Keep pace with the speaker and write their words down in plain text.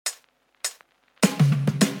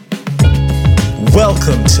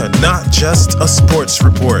Welcome to Not Just a Sports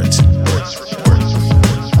Report.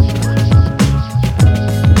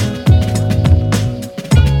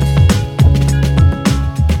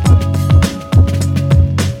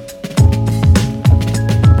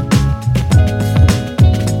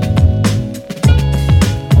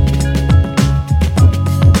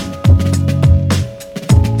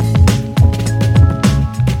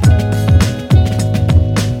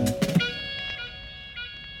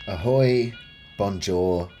 Ahoy,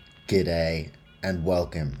 bonjour, g'day, and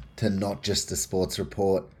welcome to Not Just a Sports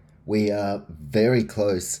Report. We are very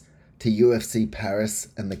close to UFC Paris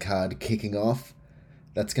and the card kicking off.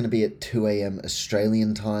 That's going to be at 2 a.m.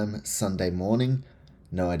 Australian time, Sunday morning.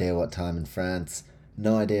 No idea what time in France,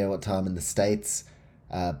 no idea what time in the States,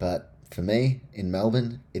 but for me, in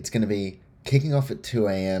Melbourne, it's going to be kicking off at 2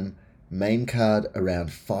 a.m., main card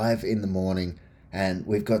around 5 in the morning, and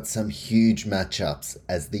we've got some huge matchups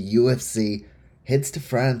as the UFC heads to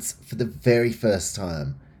France for the very first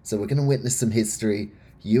time. So we're going to witness some history.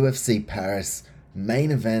 UFC Paris,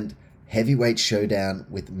 main event, heavyweight showdown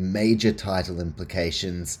with major title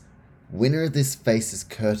implications. Winner of this faces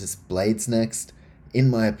Curtis Blades next. In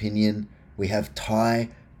my opinion, we have Tai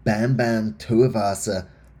Bam Bam Tuivasa,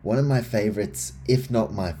 one of my favorites, if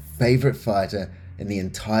not my favorite fighter in the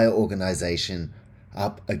entire organization,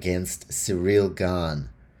 up against Ciryl Gane,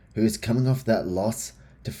 who is coming off that loss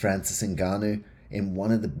to Francis Ngannou in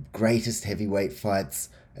one of the greatest heavyweight fights,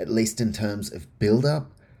 at least in terms of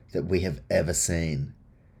build-up, that we have ever seen.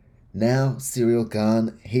 Now, Ciryl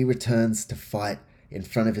Gane, he returns to fight in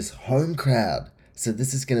front of his home crowd, so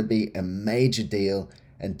this is going to be a major deal,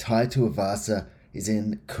 and Tai Tuivasa is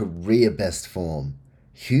in career best form.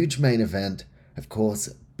 Huge main event, of course,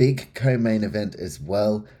 big co-main event as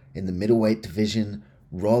well, in the middleweight division.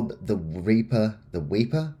 Rob the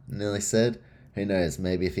Weeper, nearly said. Who knows,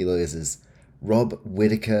 maybe if he loses. Rob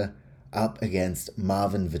Whittaker up against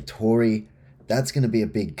Marvin Vettori. That's going to be a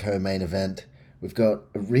big co-main event. We've got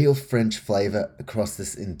a real French flavour across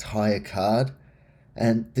this entire card.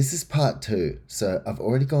 And this is part 2. So I've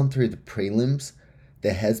already gone through the prelims.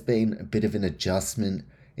 There has been a bit of an adjustment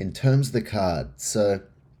in terms of the card. So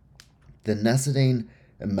the Nassourdine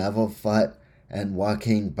Imavov fight and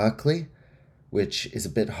Joaquin Buckley, which is a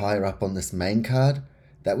bit higher up on this main card,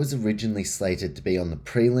 that was originally slated to be on the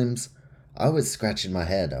prelims. I was scratching my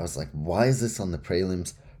head. I was like, why is this on the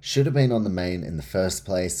prelims? Should have been on the main in the first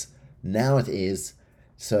place. Now it is.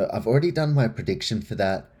 So I've already done my prediction for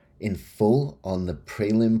that in full on the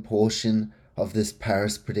prelim portion of this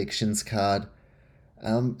Paris predictions card.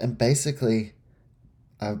 And basically,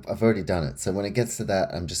 I've already done it. So when it gets to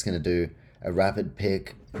that, I'm just going to do a rapid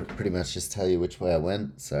pick, pretty much just tell you which way I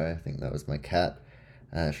went. So I think that was my cat,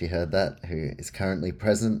 if you heard that, who is currently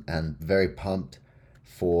present and very pumped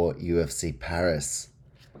for UFC Paris.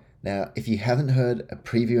 Now, if you haven't heard a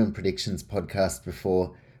preview and predictions podcast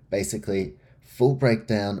before, basically full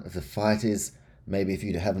breakdown of the fighters, maybe if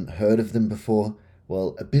you haven't heard of them before,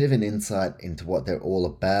 well, a bit of an insight into what they're all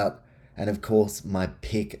about, and of course, my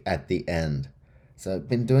pick at the end. So I've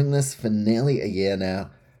been doing this for nearly a year now,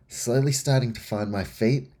 slowly starting to find my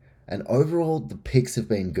feet, and overall the picks have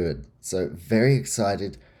been good. So very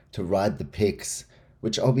excited to ride the picks,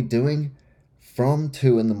 which I'll be doing from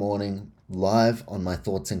 2 in the morning live on my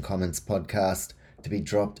Thoughts and Comments podcast to be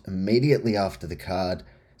dropped immediately after the card.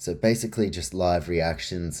 So basically just live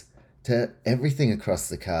reactions to everything across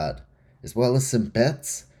the card, as well as some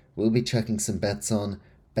bets. We'll be checking some bets on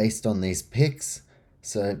based on these picks.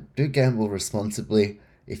 So do gamble responsibly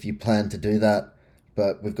if you plan to do that.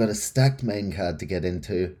 But we've got a stacked main card to get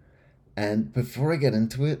into. And before I get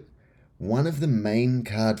into it, one of the main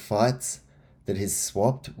card fights that is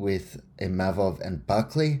swapped with Imavov and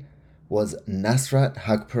Buckley was Nasrat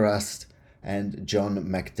Haqparast and John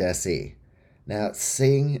Makdessi. Now,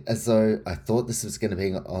 seeing as though I thought this was going to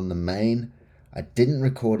be on the main, I didn't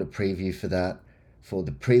record a preview for that. For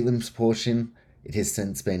the prelims portion, it has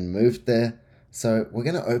since been moved there. So we're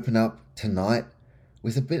going to open up tonight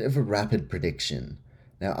with a bit of a rapid prediction.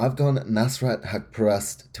 Now, I've gone Nasrat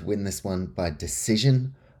Haqparast to win this one by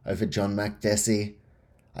decision over John Makdessi.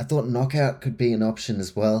 I thought knockout could be an option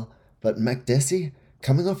as well, but Makdessi,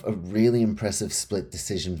 coming off a really impressive split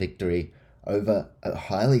decision victory over a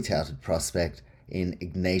highly touted prospect in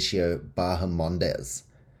Ignacio Bahamondes.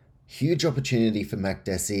 Huge opportunity for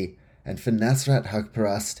Makdessi, and for Nasrat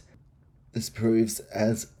Haqparast, this proves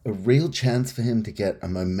as a real chance for him to get a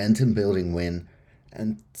momentum-building win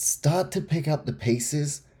and start to pick up the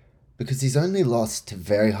pieces, because he's only lost to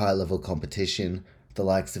very high-level competition, the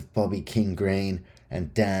likes of Bobby King Green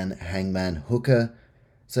and Dan Hangman Hooker.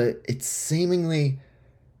 So it's seemingly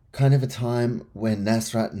Kind of a time where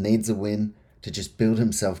Nasrat needs a win to just build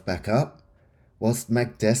himself back up, whilst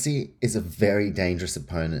Makdessi is a very dangerous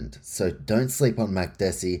opponent, so don't sleep on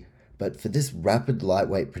Makdessi, but for this rapid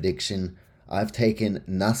lightweight prediction, I've taken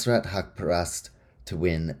Nasrat Haqparast to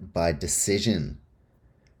win by decision.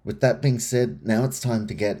 With that being said, now it's time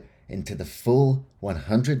to get into the full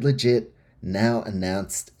 100 legit, now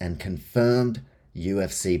announced and confirmed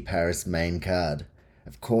UFC Paris main card.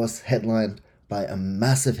 Of course, headlined by a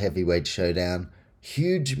massive heavyweight showdown,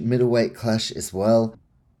 huge middleweight clash as well,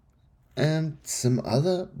 and some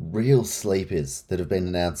other real sleepers that have been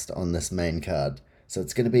announced on this main card. So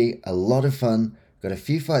it's going to be a lot of fun. Got a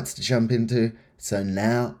few fights to jump into. So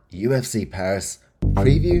now, UFC Paris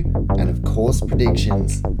preview and of course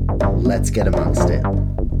predictions. Let's get amongst it.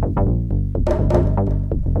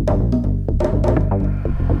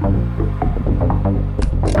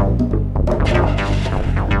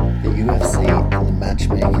 The UFC and the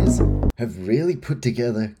matchmakers have really put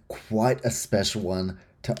together quite a special one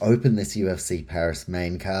to open this UFC Paris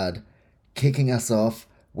main card. Kicking us off,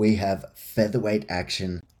 we have featherweight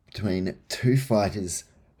action between two fighters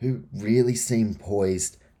who really seem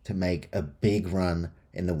poised to make a big run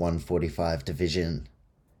in the 145 division.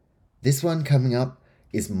 This one coming up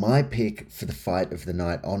is my pick for the fight of the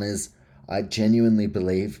night honors. I genuinely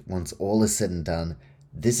believe once all is said and done,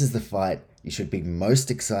 this is the fight you should be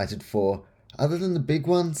most excited for, other than the big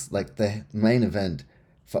ones like the main event,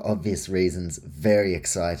 for obvious reasons, very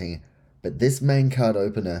exciting. But this main card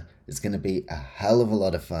opener is going to be a hell of a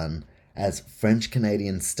lot of fun as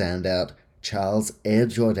French-Canadian standout Charles Air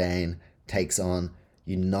Jourdain takes on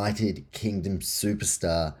United Kingdom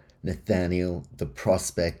superstar Nathaniel the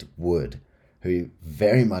Prospect Wood, who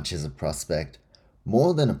very much is a prospect.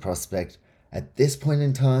 More than a prospect, at this point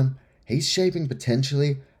in time, he's shaping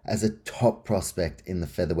potentially as a top prospect in the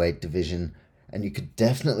featherweight division, and you could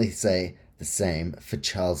definitely say the same for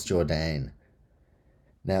Charles Jourdain.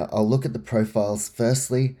 Now, I'll look at the profiles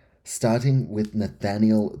firstly, starting with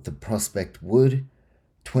Nathaniel the Prospect Wood,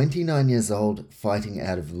 29 years old, fighting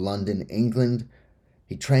out of London, England.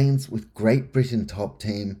 He trains with Great Britain top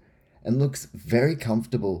team and looks very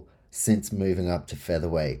comfortable since moving up to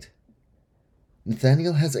featherweight.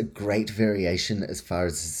 Nathaniel has a great variation as far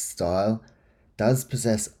as his style, does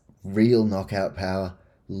possess real knockout power,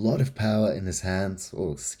 a lot of power in his hands,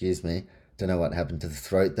 don't know what happened to the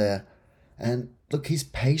throat there, and look, he's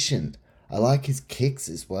patient. I like his kicks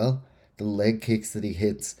as well. The leg kicks that he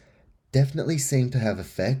hits definitely seem to have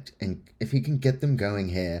effect, and if he can get them going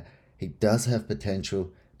here, he does have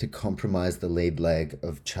potential to compromise the lead leg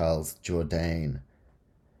of Charles Jourdain.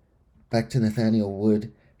 Back to Nathaniel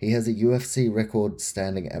Wood, he has a UFC record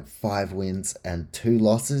standing at 5 wins and 2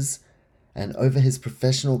 losses, and over his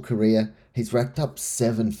professional career, he's racked up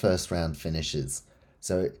 7 first-round finishes.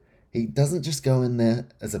 So he doesn't just go in there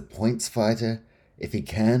as a points fighter. If he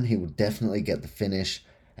can, he will definitely get the finish,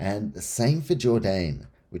 and the same for Jourdain,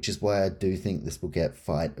 which is why I do think this will get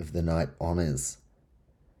Fight of the Night honors.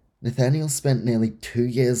 Nathaniel spent nearly 2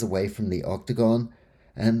 years away from the octagon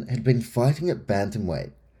and had been fighting at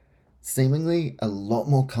bantamweight. Seemingly a lot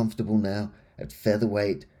more comfortable now at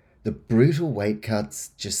featherweight. The brutal weight cuts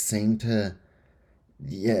just seemed to,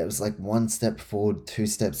 it was like 1 step forward, 2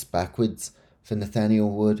 steps backwards for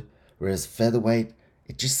Nathaniel Wood, whereas featherweight,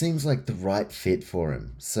 it just seems like the right fit for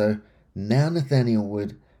him. So now Nathaniel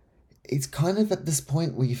Wood, it's kind of at this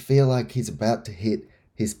point where you feel like he's about to hit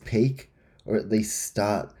his peak, or at least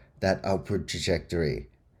start that upward trajectory.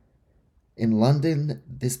 In London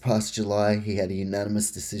this past July, he had a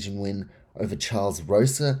unanimous decision win over Charles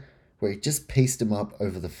Rosa, where he just pieced him up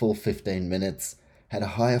over the full 15 minutes, had a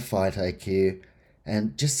higher fight IQ,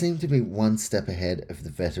 and just seemed to be 1 step ahead of the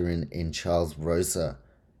veteran in Charles Rosa.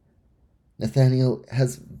 Nathaniel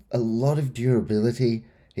has a lot of durability.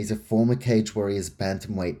 He's a former Cage Warriors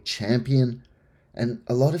bantamweight champion, and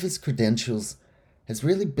a lot of his credentials has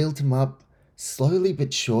really built him up slowly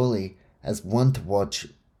but surely as one to watch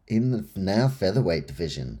in the now featherweight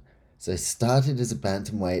division. So started as a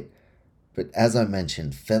bantamweight, but as I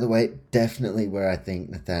mentioned, featherweight definitely where I think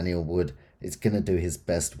Nathaniel Wood is going to do his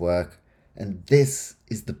best work, and this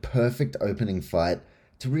is the perfect opening fight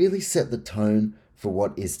to really set the tone for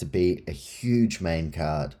what is to be a huge main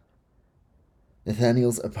card.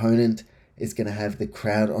 Nathaniel's opponent is going to have the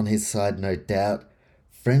crowd on his side, no doubt.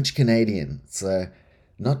 French-Canadian, so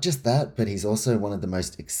not just that, but he's also one of the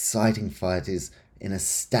most exciting fighters in a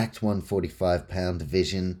stacked 145-pound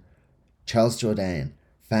division. Charles Jourdain,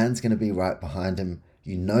 fans going to be right behind him.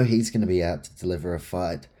 You know he's going to be out to deliver a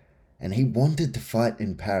fight. And he wanted to fight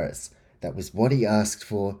in Paris. That was what he asked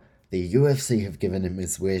for. The UFC have given him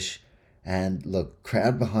his wish. And look,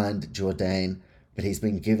 crowd behind Jourdain, but he's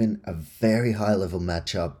been given a very high level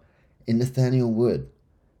matchup in Nathaniel Wood.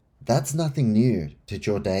 That's nothing new to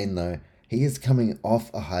Jourdain though. He is coming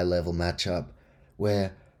off a high level matchup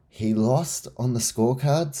where he lost on the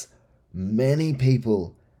scorecards. Many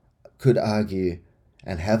people could argue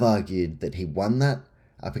and have argued that he won that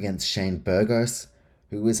up against Shane Burgos,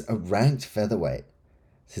 who was a ranked featherweight.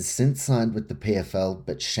 Has since signed with the PFL,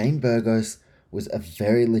 but Shane Burgos was a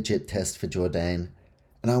very legit test for Jourdain.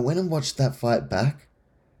 And I went and watched that fight back.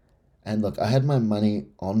 And look, I had my money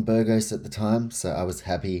on Burgos at the time, so I was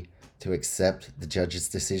happy to accept the judge's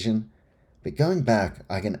decision. But going back,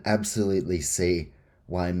 I can absolutely see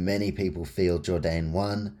why many people feel Jourdain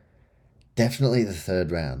won. Definitely the third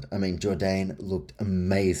round. I mean, Jourdain looked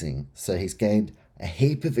amazing. So he's gained a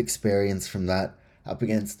heap of experience from that up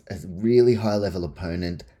against a really high level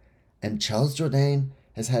opponent. And Charles Jourdain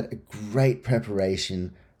has had a great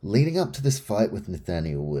preparation leading up to this fight with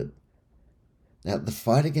Nathaniel Wood. Now, the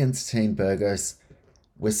fight against Shane Burgos,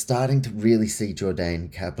 we're starting to really see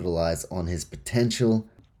Jourdain capitalize on his potential.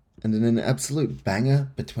 And in an absolute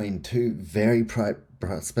banger between two very bright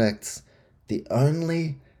prospects, the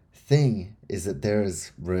only thing is that there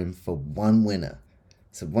is room for one winner.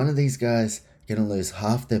 So one of these guys going to lose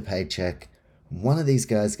half their paycheck. One of these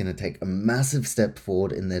guys going to take a massive step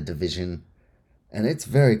forward in their division. And it's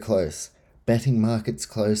very close. Betting market's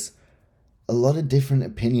close. A lot of different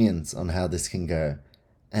opinions on how this can go.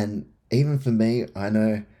 And even for me, I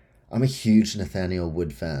know I'm a huge Nathaniel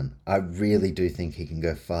Wood fan. I really do think he can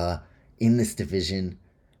go far in this division.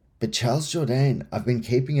 But Charles Jourdain, I've been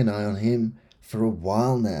keeping an eye on him for a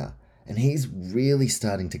while now. And he's really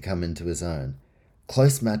starting to come into his own.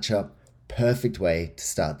 Close matchup, perfect way to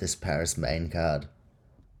start this Paris main card.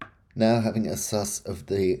 Now having a suss of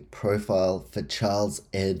the profile for Charles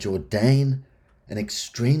Jourdain, an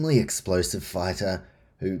extremely explosive fighter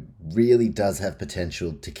who really does have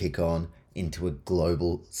potential to kick on into a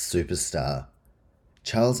global superstar.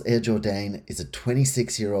 Charles Jourdain is a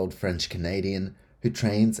 26-year-old French-Canadian who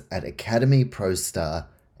trains at Academy Pro Star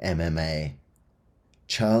MMA.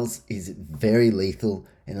 Charles is very lethal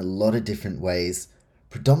in a lot of different ways,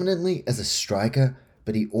 predominantly as a striker,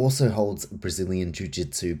 but he also holds a Brazilian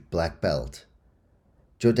Jiu-Jitsu black belt.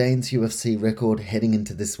 Jourdain's UFC record heading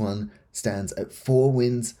into this one stands at 4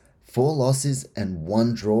 wins, 4 losses, and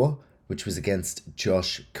 1 draw, which was against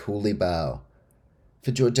Josh Coolibao.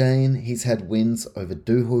 For Jourdain, he's had wins over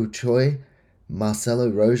Dooho Choi, Marcelo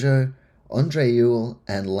Rojo, Andre Ewell,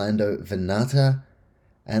 and Lando Venata.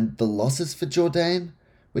 And the losses for Jourdain,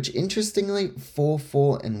 which interestingly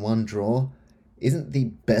 4-4 and 1 draw, isn't the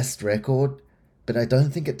best record, but I don't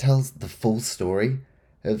think it tells the full story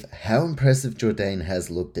of how impressive Jourdain has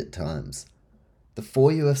looked at times. The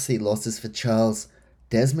 4 UFC losses for Charles: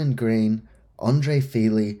 Desmond Green, Andre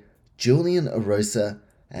Feely, Julian Erosa,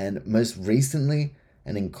 and most recently,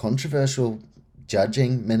 and in controversial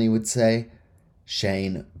judging, many would say,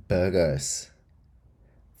 Shane Burgos.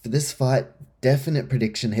 For this fight, definite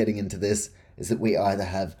prediction heading into this is that we either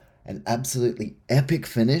have an absolutely epic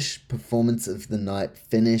finish, performance of the night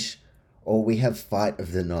finish, or we have fight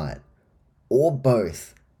of the night. Or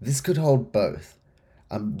both. This could hold both.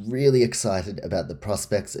 I'm really excited about the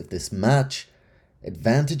prospects of this match.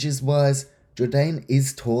 Advantages-wise, Jourdain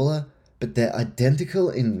is taller, but they're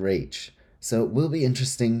identical in reach, so it will be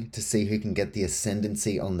interesting to see who can get the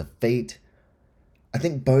ascendancy on the feet. I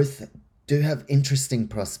think both do have interesting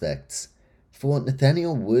prospects. For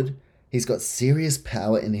Nathaniel Wood, he's got serious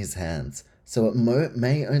power in his hands, so it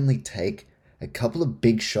may only take a couple of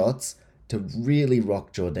big shots to really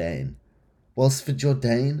rock Jourdain. Whilst for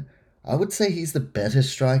Jourdain, I would say he's the better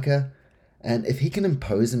striker, and if he can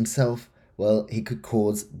impose himself, well, he could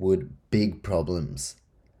cause Wood big problems.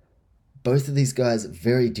 Both of these guys are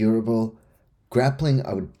very durable. Grappling,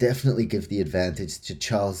 I would definitely give the advantage to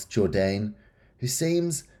Charles Jourdain, who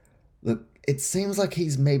it seems like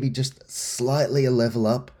he's maybe just slightly a level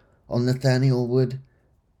up on Nathaniel Wood,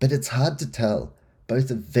 but it's hard to tell. Both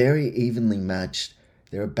are very evenly matched.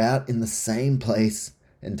 They're about in the same place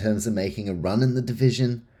in terms of making a run in the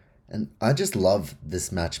division, and I just love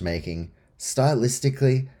this matchmaking,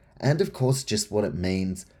 stylistically, and of course just what it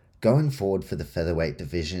means going forward for the featherweight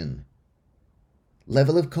division.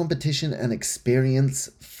 Level of competition and experience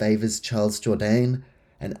favours Charles Jourdain,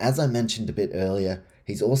 and as I mentioned a bit earlier,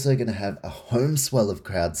 he's also going to have a home swell of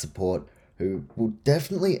crowd support who will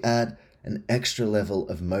definitely add an extra level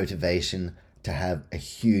of motivation to have a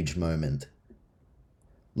huge moment.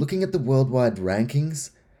 Looking at the worldwide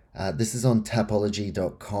rankings, this is on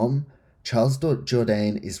Tapology.com. Charles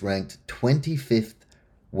Jourdain is ranked 25th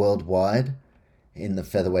worldwide. in the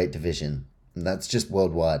featherweight division. And that's just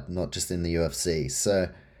worldwide, not just in the UFC. So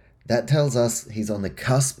that tells us he's on the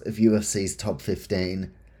cusp of UFC's top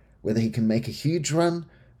 15. Whether he can make a huge run,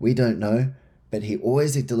 we don't know, but he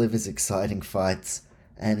always delivers exciting fights,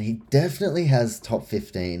 and he definitely has top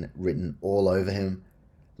 15 written all over him.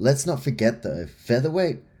 Let's not forget though,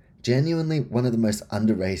 featherweight, genuinely one of the most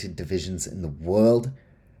underrated divisions in the world.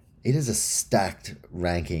 It is a stacked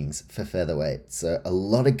rankings for featherweight, so a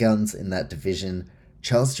lot of guns in that division.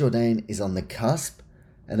 Charles Jourdain is on the cusp,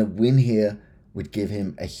 and a win here would give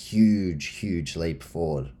him a huge leap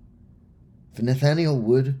forward. For Nathaniel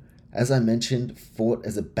Wood, as I mentioned, fought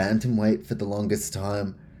as a bantamweight for the longest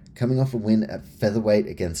time, coming off a win at featherweight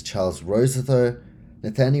against Charles Rosa.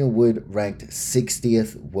 Nathaniel Wood ranked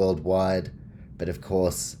 60th worldwide, but of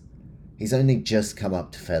course, he's only just come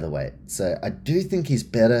up to featherweight, so I do think he's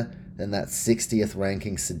better than that 60th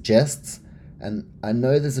ranking suggests, and I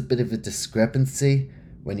know there's a bit of a discrepancy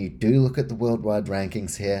when you do look at the worldwide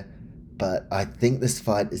rankings here, but I think this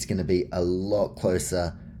fight is going to be a lot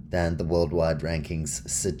closer than the worldwide rankings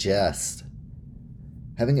suggest.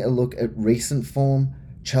 Having a look at recent form,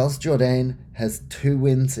 Charles Jourdain has 2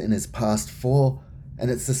 wins in his past 4,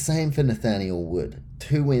 and it's the same for Nathaniel Wood.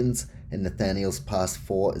 2 wins in Nathaniel's past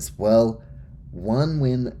 4 as well. 1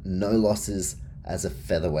 win, no losses as a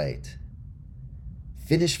featherweight.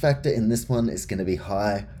 Finish factor in this one is going to be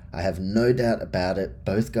high. I have no doubt about it.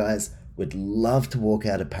 Both guys would love to walk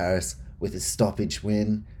out of Paris with a stoppage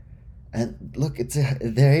win. And look,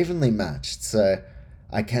 they're evenly matched, so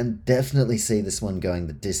I can definitely see this one going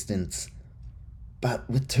the distance. But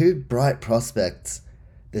with 2 bright prospects,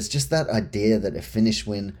 there's just that idea that a finish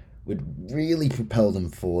win would really propel them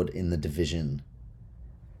forward in the division.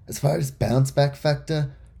 As far as bounce back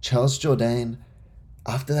factor, Charles Jourdain,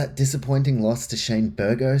 after that disappointing loss to Shane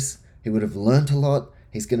Burgos, he would have learnt a lot.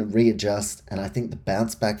 He's going to readjust, and I think the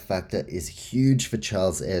bounce back factor is huge for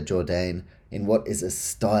Charles Air Jourdain in what is a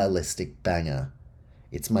stylistic banger.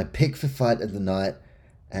 It's my pick for fight of the night,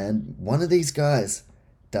 and one of these guys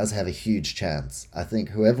does have a huge chance. I think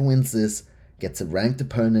whoever wins this gets a ranked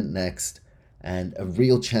opponent next and a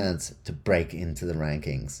real chance to break into the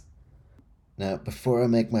rankings. Now, before I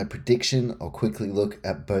make my prediction, I'll quickly look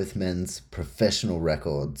at both men's professional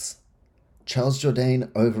records. Charles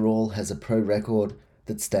Jourdain overall has a pro record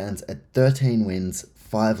that stands at 13 wins,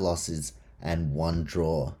 5 losses, and 1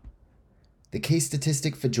 draw. The key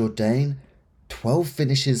statistic for Jourdain, 12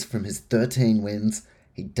 finishes from his 13 wins.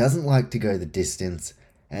 He doesn't like to go the distance,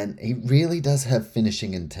 and he really does have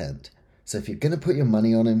finishing intent. So if you're going to put your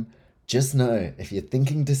money on him, just know, if you're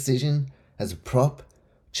thinking decision as a prop,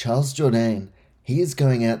 Charles Jourdain, he is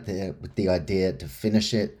going out there with the idea to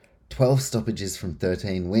finish it, 12 stoppages from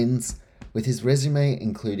 13 wins, with his resume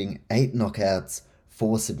including 8 knockouts,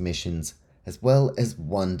 4 submissions, as well as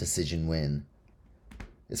 1 decision win.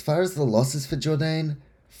 As far as the losses for Jourdain,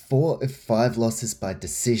 4 of 5 losses by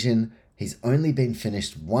decision. He's only been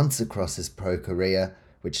finished once across his pro career,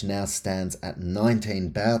 which now stands at 19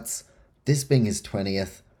 bouts, this being his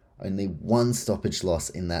 20th, only 1 stoppage loss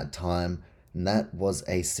in that time, and that was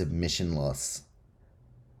a submission loss.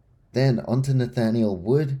 Then on to Nathaniel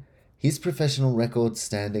Wood, his professional record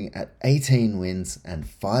standing at 18 wins and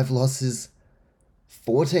 5 losses,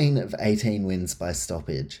 14 of 18 wins by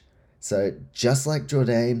stoppage. So just like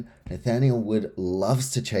Jourdain, Nathaniel Wood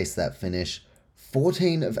loves to chase that finish,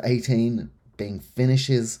 14 of 18 being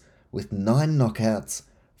finishes with 9 knockouts,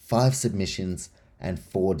 5 submissions, and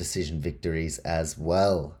 4 decision victories as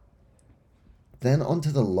well. Then on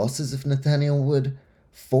to the losses of Nathaniel Wood.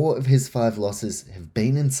 4 of his 5 losses have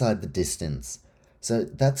been inside the distance. So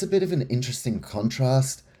that's a bit of an interesting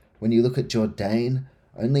contrast when you look at Jourdain,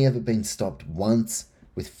 only ever been stopped once,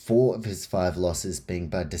 with 4 of his 5 losses being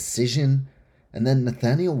by decision. And then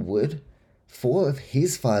Nathaniel Wood, 4 of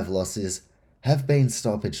his 5 losses have been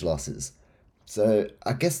stoppage losses. So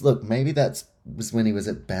I guess, look, maybe that was when he was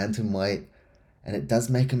at bantamweight, and it does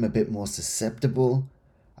make him a bit more susceptible.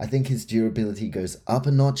 I think his durability goes up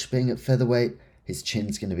a notch being at featherweight. His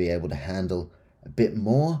chin's going to be able to handle a bit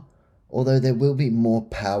more, although there will be more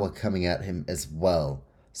power coming at him as well.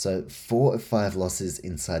 So 4 of 5 losses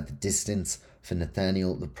inside the distance for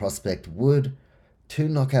Nathaniel the Prospect Wood, 2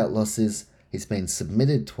 knockout losses, he's been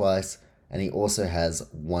submitted twice, and he also has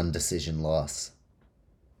 1 decision loss.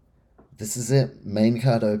 This is it, main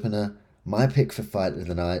card opener, my pick for fight of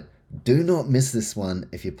the night. Do not miss this one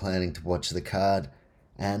if you're planning to watch the card.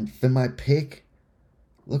 And for my pick,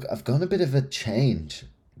 look, I've gone a bit of a change.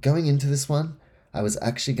 Going into this one, I was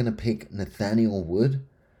actually going to pick Nathaniel Wood.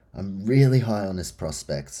 I'm really high on his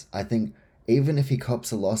prospects. I think even if he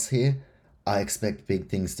cops a loss here, I expect big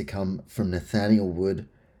things to come from Nathaniel Wood,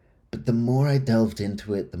 but the more I delved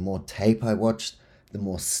into it, the more tape I watched, the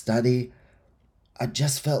more study, I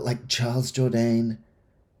just felt like Charles Jourdain,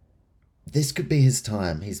 this could be his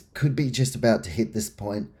time. He could be just about to hit this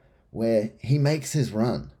point where he makes his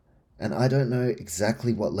run. And I don't know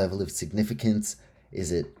exactly what level of significance.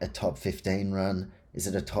 Is it a top 15 run? Is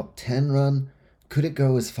it a top 10 run? Could it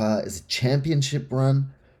go as far as a championship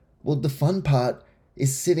run? Well, the fun part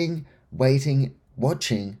is sitting, waiting,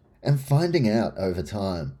 watching, and finding out over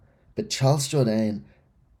time. But Charles Jourdain,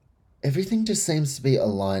 everything just seems to be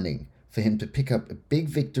aligning for him to pick up a big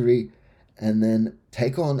victory and then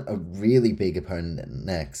take on a really big opponent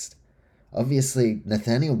next. Obviously,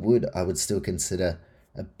 Nathaniel Wood I would still consider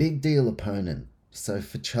a big deal opponent. So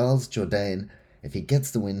for Charles Jourdain, if he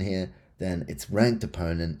gets the win here, then it's ranked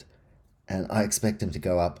opponent, and I expect him to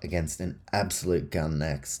go up against an absolute gun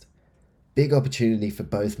next. Big opportunity for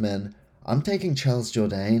both men. I'm taking Charles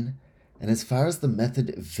Jourdain, and as far as the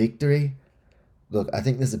method of victory, look, I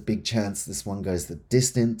think there's a big chance this one goes the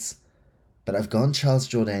distance, but I've gone Charles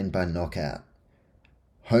Jourdain by knockout.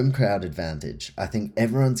 Home crowd advantage. I think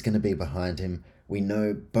everyone's going to be behind him. We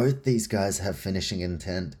know both these guys have finishing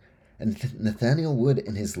intent, and Nathaniel Wood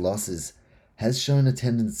in his losses has shown a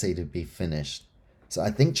tendency to be finished. So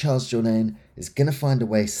I think Charles Jourdain is going to find a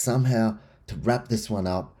way somehow to wrap this one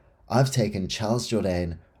up. I've taken Charles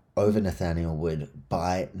Jourdain over Nathaniel Wood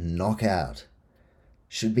by knockout.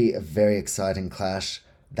 Should be a very exciting clash.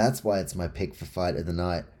 That's why it's my pick for fight of the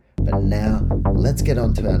night. But now, let's get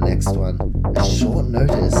on to our next one, a short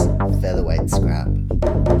notice featherweight scrap.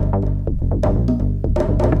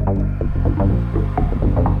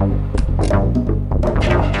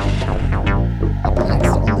 Up next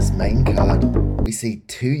on this main card, we see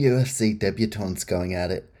two UFC debutants going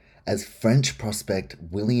at it as French prospect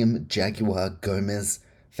William Jaguar Gomez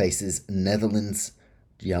faces Netherlands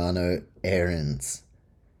Jano Aarons.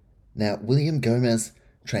 Now, William Gomez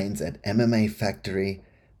trains at MMA Factory.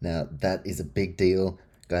 Now, that is a big deal.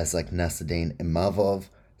 Guys like Nasruddin Imavov,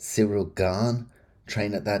 Cyril Gane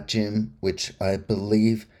train at that gym, which I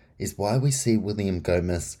believe is why we see William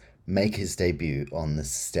Gomez make his debut on the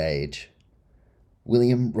stage.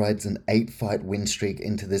 William rides an 8-fight win streak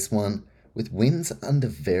into this one, with wins under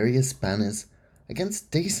various banners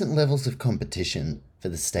against decent levels of competition for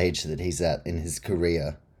the stage that he's at in his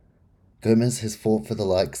career. Gomez has fought for the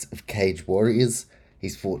likes of Cage Warriors,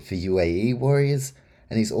 he's fought for UAE Warriors,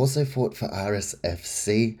 and he's also fought for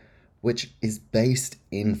RSFC, which is based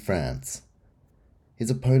in France. His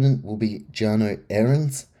opponent will be Jano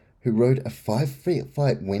Aarons, who rode a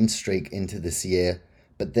 5-fight win streak into this year,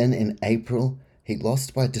 but then in April, he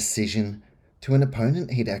lost by decision to an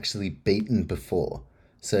opponent he'd actually beaten before.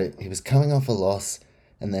 So he was coming off a loss,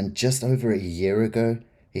 and then just over a year ago,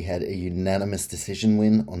 he had a unanimous decision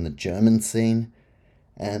win on the German scene,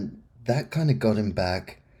 and that kind of got him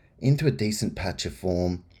back into a decent patch of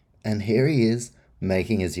form, and here he is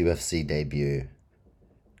making his UFC debut.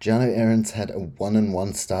 Jano Aarons had a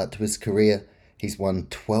 1-1 start to his career. He's won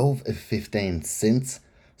 12 of 15 since,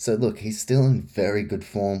 so look, he's still in very good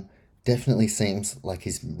form. Definitely seems like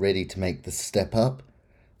he's ready to make the step up.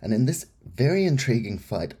 And in this very intriguing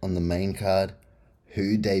fight on the main card,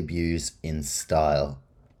 who debuts in style?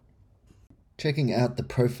 Checking out the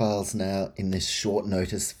profiles now in this short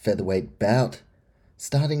notice featherweight bout,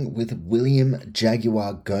 starting with William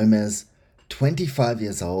Jaguar Gomez, 25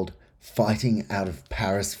 years old, fighting out of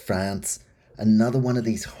Paris, France. Another one of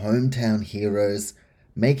these hometown heroes,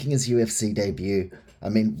 making his UFC debut. I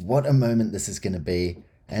mean, what a moment this is going to be.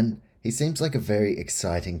 And he seems like a very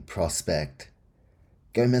exciting prospect.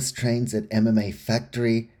 Gomez trains at MMA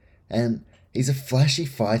Factory, and he's a flashy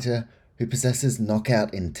fighter who possesses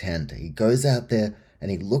knockout intent. He goes out there and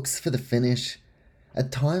he looks for the finish.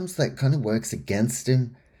 At times that kind of works against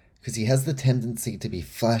him because he has the tendency to be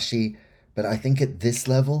flashy, but I think at this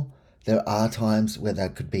level there are times where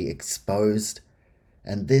that could be exposed,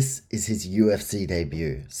 and this is his UFC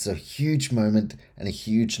debut, so huge moment and a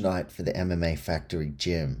huge night for the MMA Factory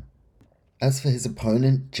gym. As for his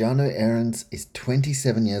opponent, Jano Aarons is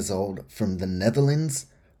 27 years old from the Netherlands,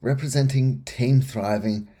 representing Team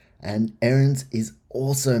Thriving, and Aarons is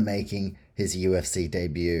also making his UFC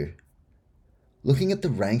debut. Looking at the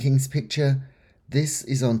rankings picture, this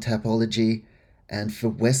is on Tapology and for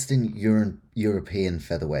Western European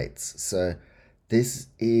featherweights. So this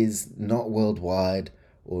is not worldwide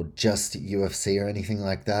or just UFC or anything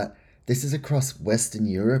like that. This is across Western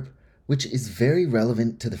Europe, which is very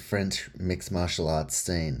relevant to the French mixed martial arts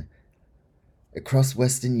scene. Across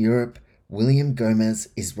Western Europe, William Gomez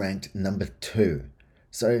is ranked number 2.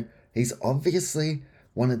 So he's obviously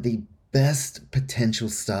one of the best potential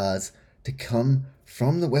stars to come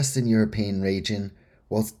from the Western European region,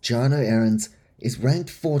 whilst Jarno Ahrens is ranked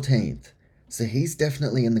 14th. So he's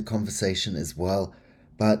definitely in the conversation as well.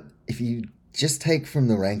 But if you just take from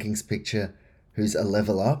the rankings picture who's a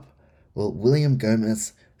level up, well, William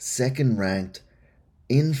Gomez, second ranked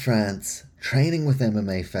in France, training with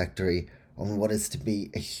MMA Factory on what is to be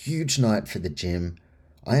a huge night for the gym.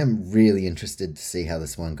 I am really interested to see how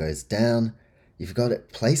this one goes down. You've got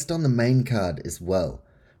it placed on the main card as well,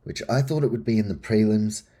 which I thought it would be in the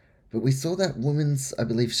prelims, but we saw that women's, I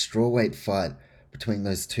believe, strawweight fight between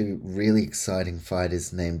those two really exciting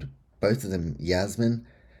fighters named, both of them, Yasmin.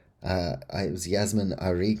 It was Yasmin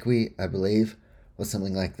Ariqui, I believe, or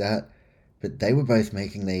something like that. But they were both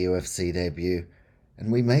making their UFC debut,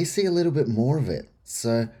 and we may see a little bit more of it.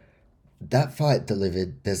 So that fight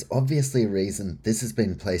delivered. There's obviously a reason this has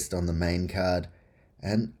been placed on the main card,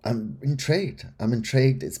 and I'm intrigued.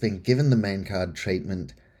 It's been given the main card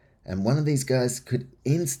treatment, and one of these guys could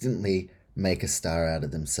instantly make a star out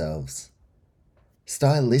of themselves.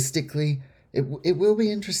 Stylistically, it will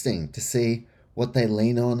be interesting to see what they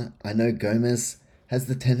lean on. I know Gomez has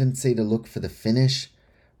the tendency to look for the finish,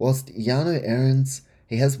 whilst Jarno Ahrens,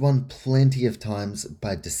 he has won plenty of times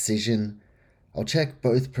by decision. I'll check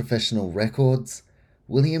both professional records.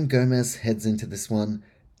 William Gomez heads into this one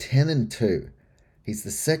 10-2. He's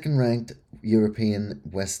the second ranked European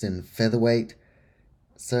Western featherweight,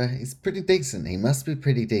 so he's pretty decent. He must be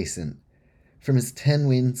pretty decent. From his 10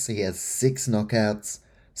 wins, he has 6 knockouts,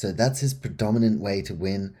 so that's his predominant way to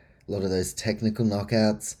win. A lot of those technical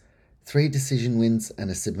knockouts. 3 decision wins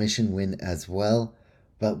and a submission win as well.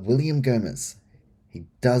 But William Gomez, he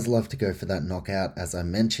does love to go for that knockout, as I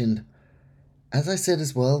mentioned. As I said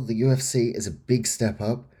as well, the UFC is a big step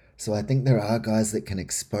up, so I think there are guys that can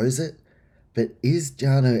expose it. But is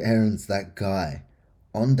Jarno Ahrens that guy?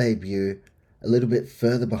 On debut, a little bit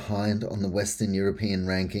further behind on the Western European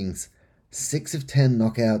rankings. 6 of 10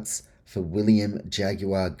 knockouts for William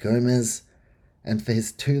Jaguar Gomez. And for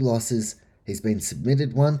his 2 losses, he's been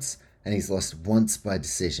submitted once and he's lost once by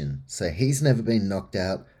decision. So he's never been knocked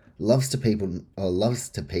out. Loves to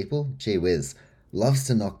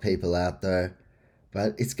knock people out though.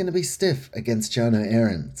 But it's going to be stiff against Jarno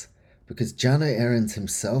Ahrens, because Jarno Ahrens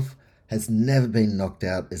himself has never been knocked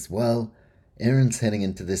out as well. Ahrens heading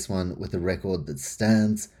into this one with a record that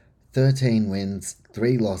stands: 13 wins,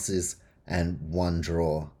 3 losses, and 1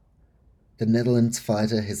 draw. The Netherlands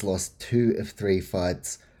fighter has lost 2 of 3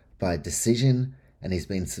 fights by decision, and he's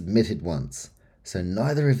been submitted once. So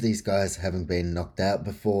neither of these guys having been knocked out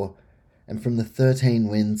before. And from the 13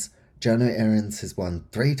 wins, Jarno Ahrens has won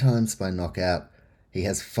 3 times by knockout. He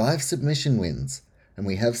has 5 submission wins, and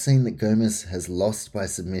we have seen that Gomez has lost by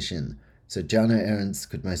submission, so Jarno Ahrens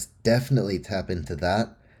could most definitely tap into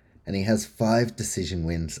that, and he has 5 decision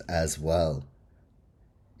wins as well.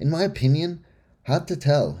 In my opinion, hard to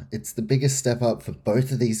tell. It's the biggest step up for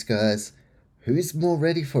both of these guys. Who's more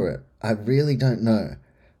ready for it? I really don't know,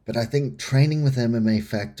 but I think training with MMA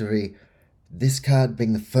Factory, this card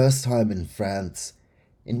being the first time in France,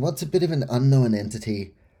 in what's a bit of an unknown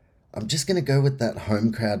entity, I'm just going to go with that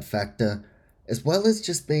home crowd factor, as well as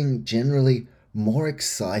just being generally more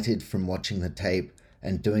excited from watching the tape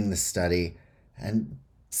and doing the study, and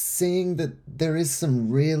seeing that there is some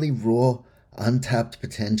really raw, untapped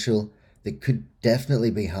potential that could definitely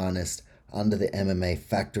be harnessed under the MMA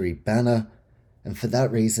Factory banner. And for that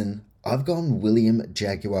reason, I've gone William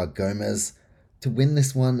Jaguar Gomez to win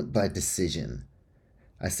this one by decision.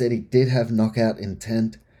 I said he did have knockout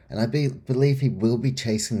intent, and I believe he will be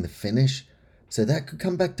chasing the finish, so that could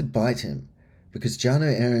come back to bite him, because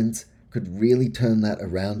Jarno Ahrens could really turn that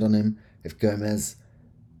around on him if Gomez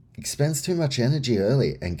expends too much energy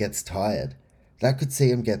early and gets tired. That could see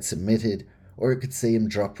him get submitted, or it could see him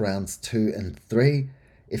drop rounds 2 and 3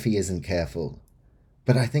 if he isn't careful.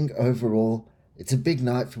 But I think overall, it's a big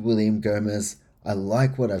night for William Gomez. I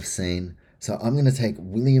like what I've seen, so I'm going to take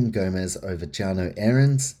William Gomez over Jarno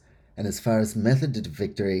Ahrens. And as far as method to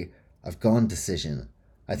victory, I've gone decision.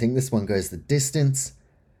 I think this one goes the distance,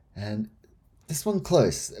 and this one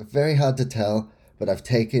close. Very hard to tell, but I've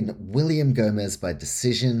taken William Gomez by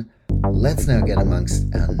decision. Let's now get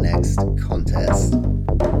amongst our next contest.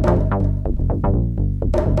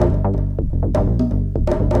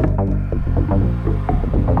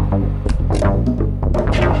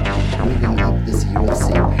 Moving up this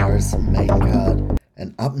UFC Paris main card.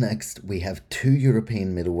 And up next, we have 2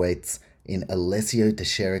 European middleweights in Alessio Di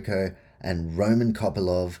Chirico and Roman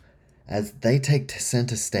Kopylov as they take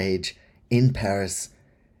center stage in Paris.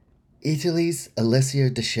 Italy's Alessio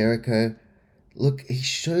Di Chirico, look, he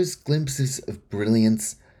shows glimpses of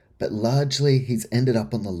brilliance, but largely he's ended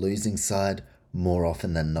up on the losing side more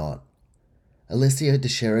often than not. Alessio Di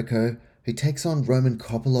Chirico, who takes on Roman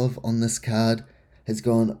Kopylov on this card, has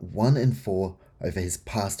gone 1-4 over his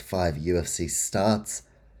past 5 UFC starts,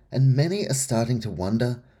 and many are starting to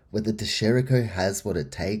wonder whether Di Chirico has what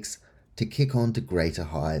it takes to kick on to greater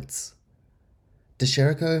heights. Di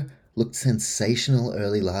Chirico looked sensational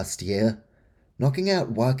early last year, knocking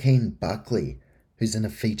out Joaquin Buckley, who's in a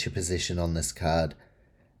feature position on this card.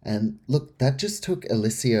 And look, that just took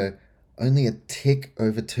Alessio only a tick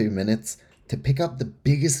over 2 minutes to pick up the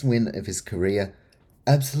biggest win of his career.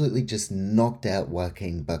 Absolutely just knocked out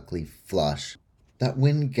Joaquin Buckley flush. That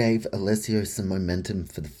win gave Alessio some momentum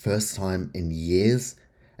for the first time in years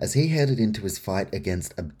as he headed into his fight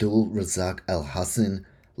against Abdul Razak Al Hassan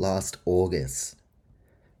last August.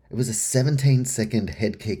 It was a 17-second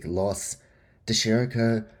head kick loss. Di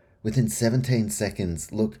Chirico, within 17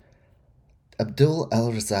 seconds, look, Abdul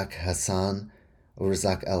Al Razak Hassan, or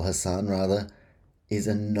Razak Al Hassan rather, is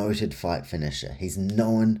a noted fight finisher. He's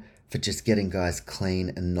known for just getting guys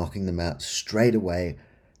clean and knocking them out straight away.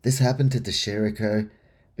 This happened to Di Chirico,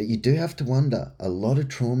 but you do have to wonder, a lot of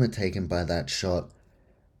trauma taken by that shot.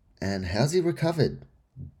 And how's he recovered?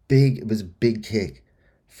 It was a big kick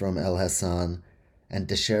from Al Hassan, and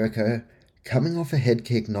Di Chirico coming off a head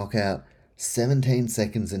kick knockout 17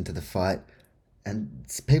 seconds into the fight. And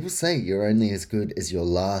people say you're only as good as your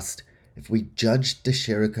last. If we judge Di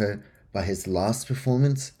Chirico by his last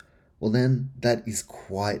performance, well then that is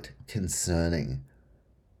quite concerning.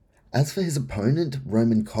 As for his opponent,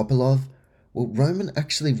 Roman Kopylov, well, Roman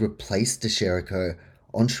actually replaced Di Chirico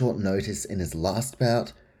on short notice in his last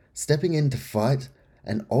bout, stepping in to fight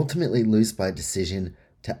and ultimately lose by decision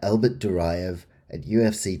to Albert Duraev at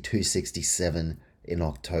UFC 267 in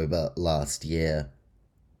October last year.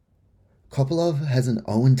 Kopylov has an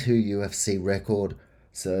 0-2 UFC record,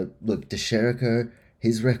 so look, Di Chirico,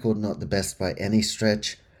 his record not the best by any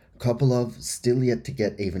stretch. Kopylov still yet to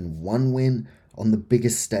get even one win on the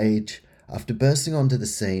biggest stage after bursting onto the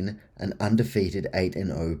scene an undefeated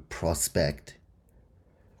 8-0 prospect.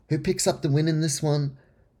 Who picks up the win in this one?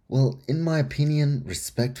 Well, in my opinion,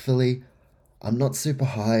 respectfully, I'm not super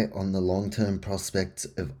high on the long-term prospects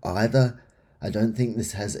of either. I don't think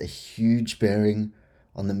this has a huge bearing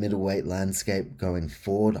on the middleweight landscape going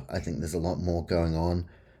forward. I think there's a lot more going on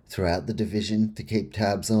throughout the division to keep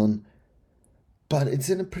tabs on. But it's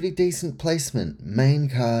in a pretty decent placement. Main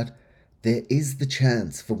card, there is the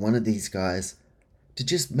chance for one of these guys to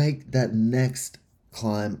just make that next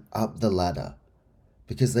climb up the ladder,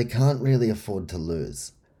 because they can't really afford to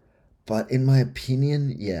lose. But in my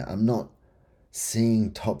opinion, yeah, I'm not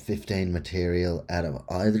seeing top 15 material out of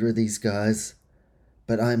either of these guys,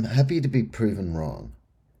 but I'm happy to be proven wrong.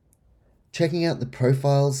 Checking out the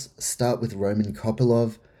profiles, start with Roman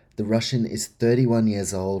Kopylov. The Russian is 31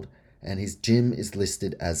 years old and his gym is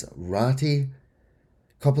listed as Rati.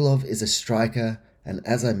 Kopylov is a striker and,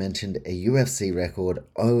 as I mentioned, a UFC record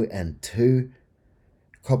 0-2.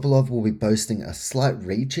 Kopylov will be boasting a slight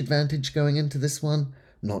reach advantage going into this one.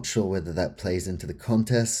 Not sure whether that plays into the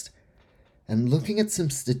contest. And looking at some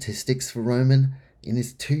statistics for Roman, in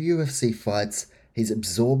his 2 UFC fights, he's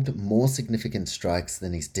absorbed more significant strikes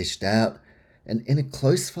than he's dished out. And in a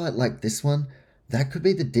close fight like this one, that could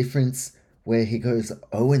be the difference where he goes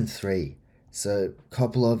 0-3. So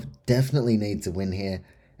Kopylov definitely needs a win here,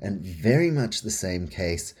 and very much the same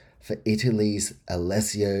case for Italy's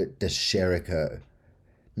Alessio Di Chirico.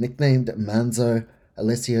 Nicknamed Manzo,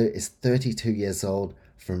 Alessio is 32 years old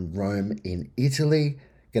from Rome in Italy.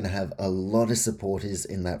 Going to have a lot of supporters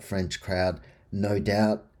in that French crowd, no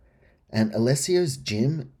doubt. And Alessio's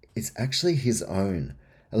gym is actually his own.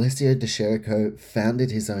 Alessio Di Chirico founded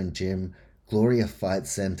his own gym, Gloria Fight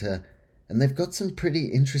Center, and they've got some pretty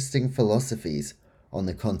interesting philosophies on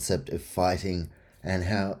the concept of fighting and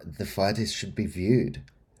how the fighters should be viewed.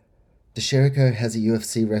 Di Chirico has a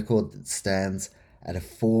UFC record that stands at a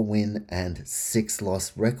 4-win and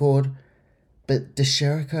 6-loss record, but Di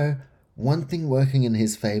Chirico, one thing working in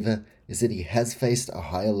his favor is that he has faced a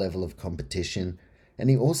higher level of competition, and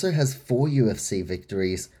he also has 4 UFC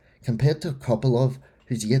victories compared to Kopylov,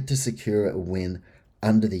 who's yet to secure a win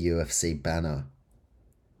under the UFC banner.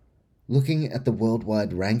 Looking at the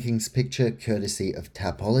worldwide rankings picture courtesy of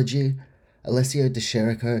Tapology, Alessio Di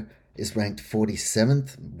Chirico is ranked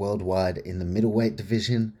 47th worldwide in the middleweight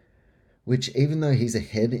division, which, even though he's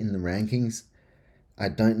ahead in the rankings, I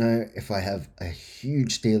don't know if I have a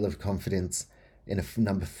huge deal of confidence in a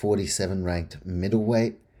number 47 ranked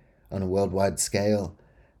middleweight on a worldwide scale.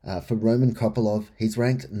 For Roman Kopylov, he's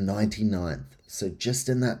ranked 99th, so just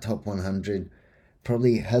in that top 100,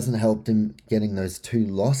 probably hasn't helped him getting those 2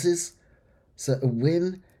 losses. So a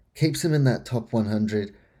win keeps him in that top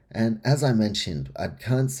 100. And as I mentioned, I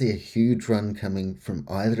can't see a huge run coming from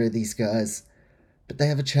either of these guys, but they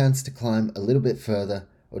have a chance to climb a little bit further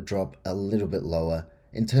or drop a little bit lower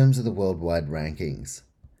in terms of the worldwide rankings.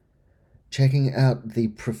 Checking out the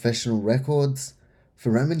professional records,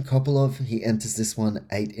 for Roman Kopylov, he enters this one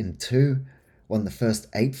 8-2, won the first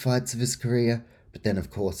 8 fights of his career, but then of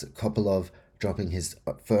course Kopylov dropping his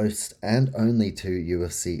first and only 2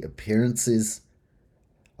 UFC appearances.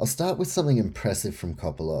 I'll start with something impressive from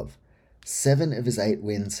Kopylov. 7 of his 8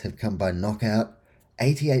 wins have come by knockout,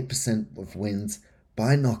 88% of wins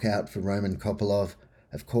by knockout for Roman Kopylov.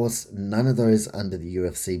 Of course, none of those under the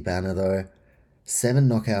UFC banner though. 7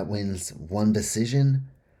 knockout wins, 1 decision.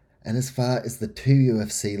 And as far as the 2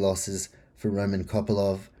 UFC losses for Roman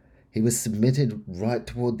Kopylov, he was submitted right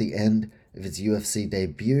toward the end of his UFC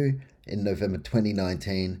debut in November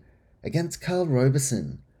 2019 against Carl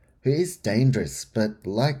Roberson, who is dangerous, but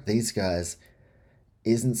like these guys,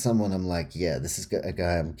 isn't someone I'm like, yeah, this is a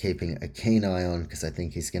guy I'm keeping a keen eye on because I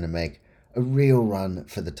think he's going to make a real run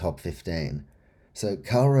for the top 15. So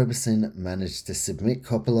Carl Roberson managed to submit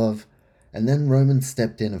Kopylov, and then Roman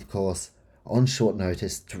stepped in, of course, on short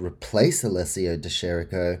notice to replace Alessio Di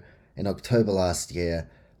Chirico in October last year,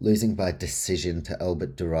 losing by decision to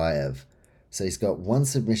Albert Duraev. So he's got 1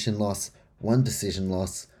 submission loss, 1 decision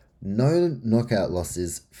loss, no knockout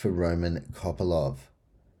losses for Roman Kopylov.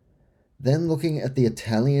 Then looking at the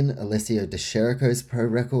Italian Alessio Di Chirico's pro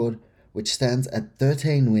record, which stands at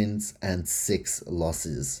 13 wins and 6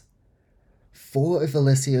 losses. 4 of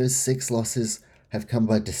Alessio's 6 losses have come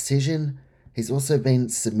by decision. He's also been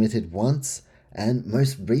submitted once, and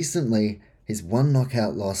most recently, his 1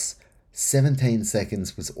 knockout loss, 17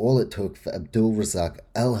 seconds, was all it took for Abdul Razak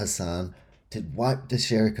Al Hassan to wipe Di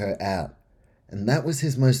Chirico out. And that was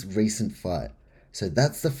his most recent fight. So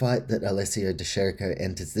that's the fight that Alessio Di Chirico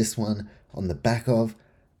enters this one on the back of,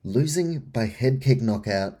 losing by head kick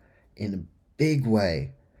knockout in a big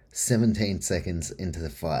way 17 seconds into the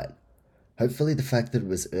fight. Hopefully the fact that it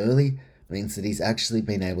was early means that he's actually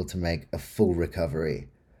been able to make a full recovery.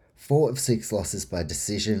 4 of 6 losses by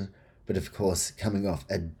decision, but of course coming off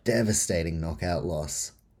a devastating knockout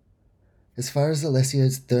loss. As far as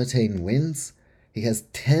Alessio's 13 wins, he has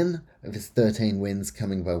 10 of his 13 wins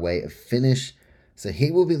coming by way of finish, so he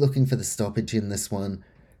will be looking for the stoppage in this one.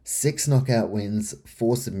 6 knockout wins,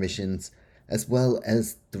 4 submissions, as well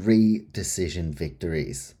as 3 decision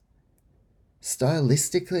victories.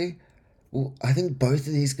 Stylistically, well, I think both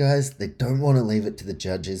of these guys, they don't want to leave it to the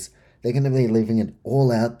judges. They're going to be leaving it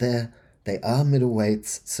all out there. They are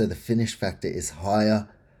middleweights, so the finish factor is higher.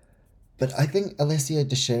 But I think Alessio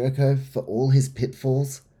Di Chirico, for all his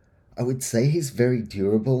pitfalls, I would say he's very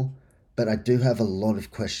durable, but I do have a lot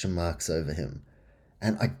of question marks over him.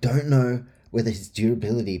 And I don't know whether his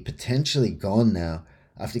durability potentially gone now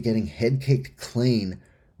after getting head kicked clean,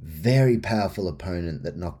 very powerful opponent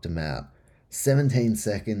that knocked him out. 17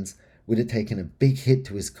 seconds would have taken a big hit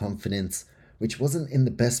to his confidence, which wasn't in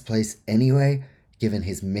the best place anyway, given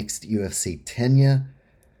his mixed UFC tenure.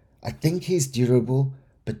 I think he's durable,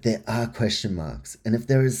 but there are question marks. And if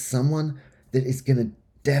there is someone that is going to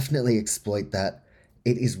definitely exploit that,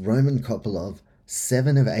 it is Roman Kopylov,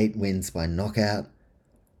 7 of 8 wins by knockout.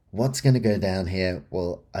 What's going to go down here?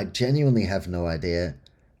 Well, I genuinely have no idea.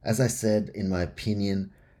 As I said, in my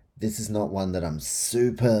opinion, this is not one that I'm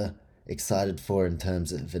super excited for in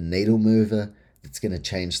terms of a needle mover that's going to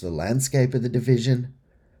change the landscape of the division.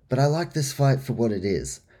 But I like this fight for what it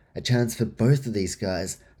is, a chance for both of these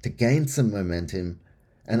guys to gain some momentum,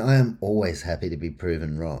 and I am always happy to be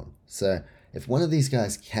proven wrong. So if one of these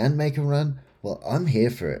guys can make a run, well, I'm here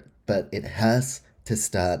for it, but it has to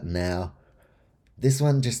start now. This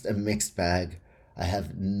one just a mixed bag. I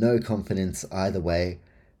have no confidence either way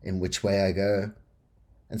in which way I go.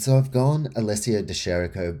 And so I've gone Alessio Di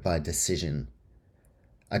Chirico by decision.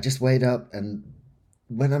 I just weighed up, and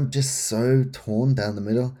when I'm just so torn down the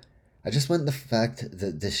middle, I just went the fact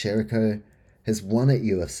that Di Chirico has won at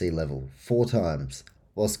UFC level 4 times,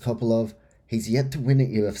 whilst Kopylov, he's yet to win at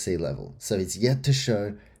UFC level. So he's yet to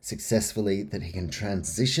show successfully that he can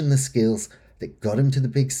transition the skills that got him to the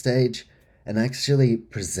big stage and actually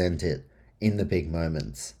present it in the big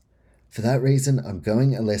moments. For that reason, I'm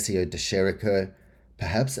going Alessio Di Chirico,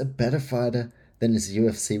 perhaps a better fighter than his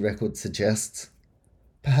UFC record suggests,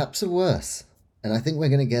 perhaps a worse. And I think we're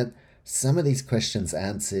going to get some of these questions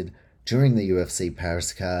answered during the UFC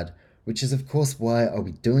Paris card, which is of course why I'll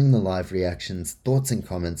be doing the live reactions, thoughts and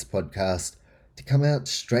comments podcast to come out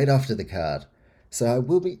straight after the card. So I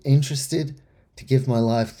will be interested to give my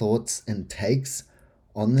live thoughts and takes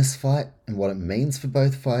on this fight and what it means for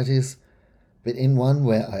both fighters, but in one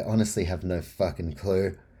where I honestly have no fucking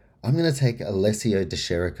clue, I'm going to take Alessio Di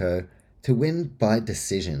Chirico to win by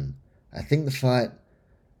decision. I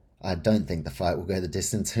don't think the fight will go the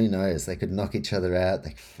distance. Who knows? They could knock each other out.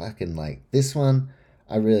 They fucking this one.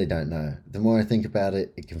 I really don't know. The more I think about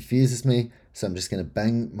it, it confuses me. So I'm just going to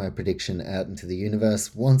bang my prediction out into the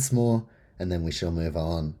universe once more, and then we shall move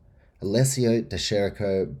on. Alessio Di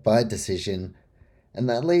Chirico by decision. And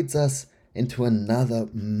that leads us into another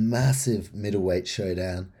massive middleweight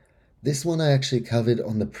showdown. This one I actually covered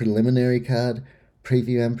on the preliminary card,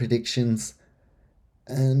 preview and predictions.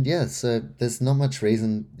 And yeah, so there's not much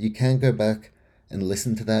reason. You can go back and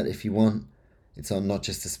listen to that if you want. It's on Not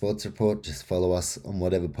Just a Sports Report. Just follow us on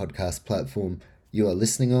whatever podcast platform you are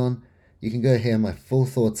listening on. You can go hear my full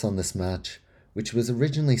thoughts on this match, which was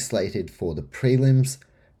originally slated for the prelims.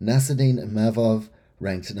 Nassourdine Imavov,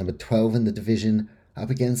 ranked number 12 in the division, up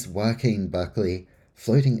against Joaquin Buckley,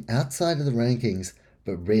 floating outside of the rankings,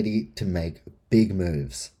 but ready to make big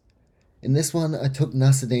moves. In this one, I took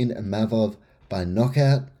Nassourdine Imavov by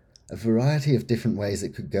knockout, a variety of different ways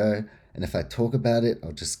it could go, and if I talk about it,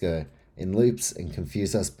 I'll just go in loops and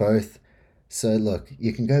confuse us both. So look,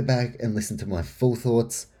 you can go back and listen to my full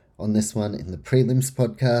thoughts on this one in the prelims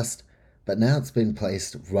podcast, but now it's been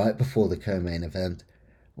placed right before the co-main event,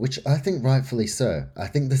 which I think rightfully so. I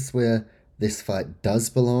think this is where this fight does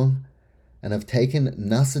belong, and I've taken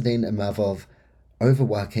Nassourdine Imavov over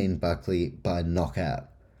Joaquin Buckley by knockout.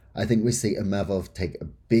 I think we see Imavov take a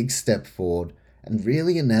big step forward and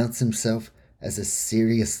really announce himself as a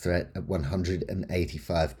serious threat at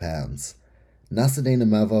 185 pounds. Nassourdine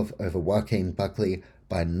Imavov over Joaquin Buckley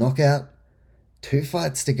by knockout. 2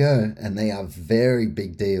 fights to go, and they are very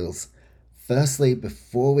big deals. Firstly,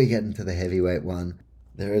 before we get into the heavyweight one,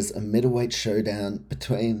 there is a middleweight showdown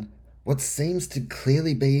between what seems to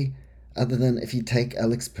clearly be, other than if you take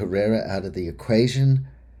Alex Pereira out of the equation,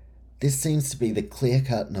 this seems to be the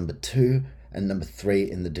clear-cut number 2 and number 3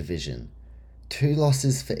 in the division. 2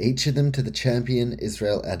 losses for each of them to the champion,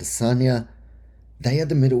 Israel Adesanya. They are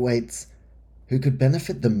the middleweights who could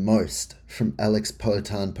benefit the most from Alex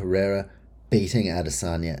Poatan Pereira beating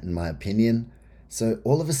Adesanya, in my opinion. So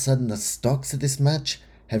all of a sudden, the stocks of this match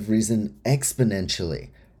have risen exponentially.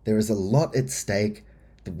 There is a lot at stake.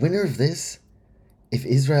 The winner of this, if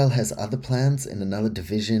Israel has other plans in another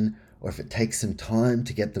division, or if it takes some time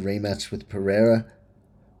to get the rematch with Pereira,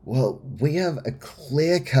 well, we have a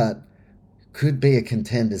clear-cut, could be a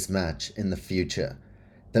contenders match in the future.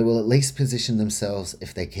 They will at least position themselves,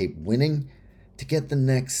 if they keep winning, to get the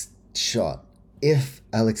next shot, if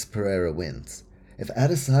Alex Pereira wins. If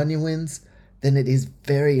Adesanya wins, then it is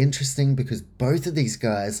very interesting because both of these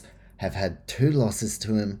guys have had 2 losses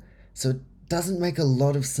to him, so it doesn't make a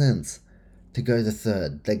lot of sense to go the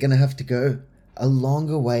third. They're going to have to go a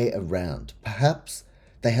longer way around. Perhaps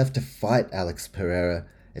they have to fight Alex Pereira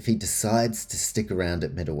if he decides to stick around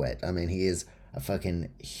at middleweight. I mean, he is a fucking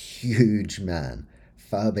huge man.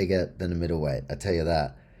 Far bigger than a middleweight, I tell you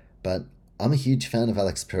that. But I'm a huge fan of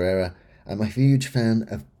Alex Pereira. I'm a huge fan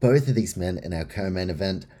of both of these men in our co-main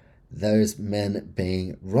event. Those men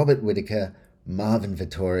being Robert Whittaker, Marvin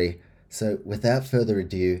Vettori. So without further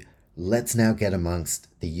ado, let's now get amongst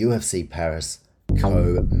the UFC Paris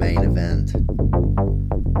co-main event. It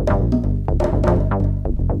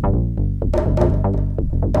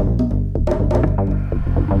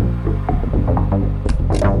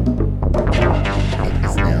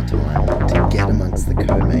is now time to get amongst the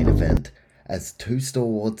co-main event as 2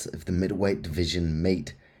 stalwarts of the middleweight division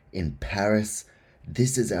meet in Paris.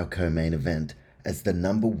 This is our co-main event as the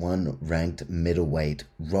number 1 ranked middleweight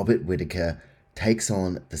Robert Whittaker takes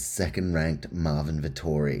on the 2nd ranked Marvin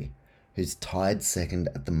Vettori, who's tied 2nd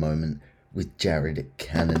at the moment with Jared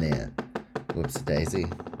Cannonier. Whoops daisy,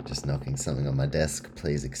 just knocking something on my desk,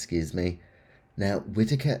 please excuse me. Now,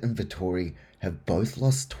 Whittaker and Vettori have both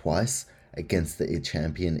lost twice against the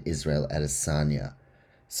champion Israel Adesanya.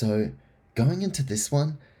 So, going into this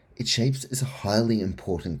one, it shapes as a highly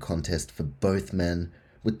important contest for both men,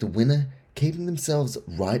 with the winner keeping themselves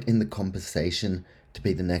right in the conversation to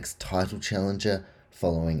be the next title challenger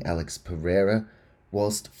following Alex Pereira,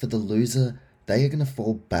 whilst for the loser, they are going to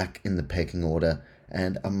fall back in the pecking order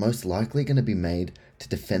and are most likely going to be made to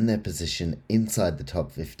defend their position inside the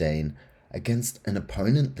top 15 against an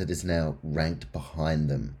opponent that is now ranked behind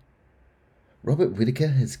them. Robert Whittaker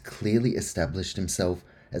has clearly established himself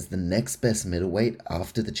as the next best middleweight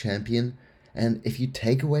after the champion, and if you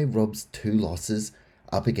take away Rob's 2 losses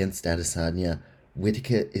up against Adesanya,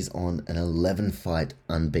 Whittaker is on an 11-fight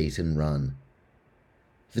unbeaten run.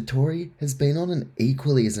 Vettori has been on an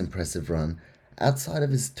equally as impressive run, outside of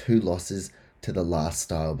his 2 losses to the last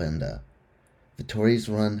stylebender. Vettori's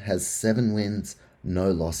run has 7 wins,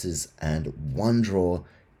 no losses, and 1 draw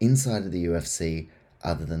inside of the UFC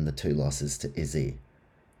other than the 2 losses to Izzy.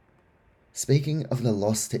 Speaking of the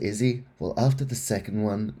loss to Izzy, well, after the second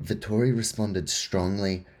one, Vettori responded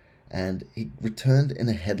strongly and he returned in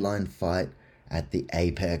a headline fight at the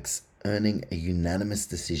Apex, earning a unanimous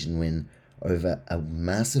decision win over a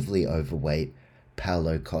massively overweight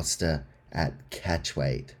Paulo Costa at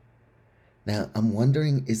catchweight. Now, I'm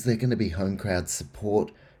wondering, is there going to be home crowd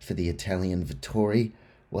support for the Italian Vettori?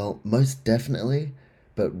 Well, most definitely,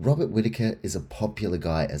 but Robert Whittaker is a popular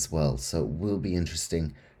guy as well, so it will be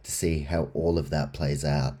interesting to see how all of that plays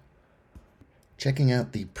out. Checking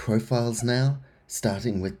out the profiles now,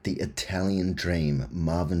 starting with the Italian dream,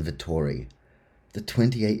 Marvin Vettori. The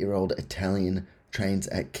 28-year-old Italian trains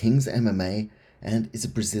at King's MMA and is a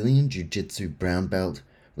Brazilian Jiu-Jitsu brown belt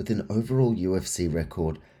with an overall UFC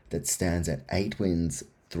record that stands at 8 wins,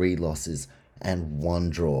 3 losses, and 1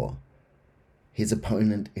 draw. His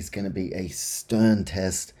opponent is going to be a stern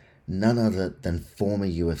test, none other than former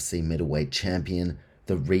UFC middleweight champion,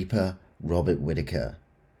 the Reaper, Robert Whittaker.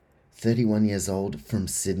 31 years old, from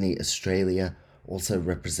Sydney, Australia, also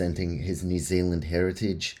representing his New Zealand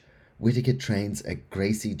heritage, Whittaker trains at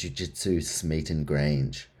Gracie Jiu-Jitsu Smeaton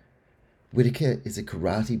Grange. Whittaker is a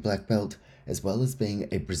karate black belt, as well as being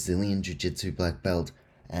a Brazilian Jiu-Jitsu black belt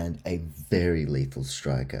and a very lethal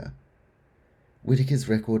striker. Whittaker's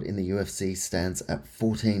record in the UFC stands at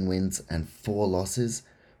 14 wins and 4 losses,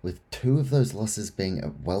 with 2 of those losses being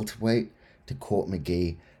at welterweight to Court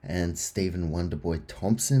McGee and Stephen Wonderboy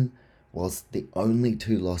Thompson, whilst the only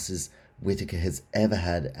 2 losses Whittaker has ever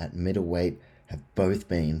had at middleweight have both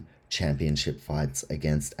been championship fights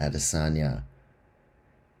against Adesanya.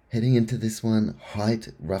 Heading into this one, height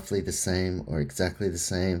roughly the same or exactly the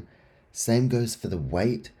same. Same goes for the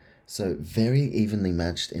weight, so very evenly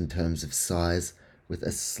matched in terms of size, with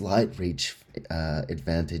a slight reach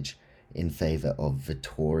advantage in favour of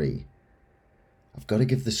Vettori. I've got to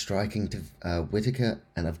give the striking to Whittaker,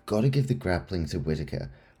 and I've got to give the grappling to Whittaker.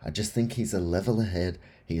 I just think he's a level ahead.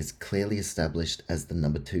 He is clearly established as the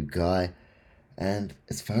number 2 guy. And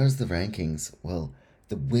as far as the rankings, well,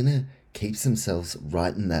 the winner keeps themselves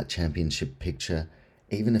right in that championship picture,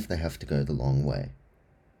 even if they have to go the long way.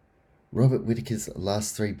 Robert Whittaker's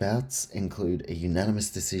last 3 bouts include a unanimous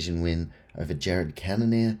decision win over Jared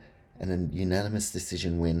Cannonier and a unanimous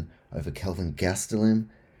decision win over Kelvin Gastelum,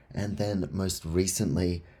 and then most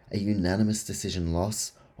recently a unanimous decision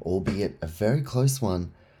loss, albeit a very close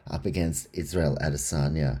one, up against Israel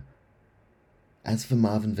Adesanya. As for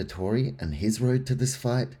Marvin Vettori and his road to this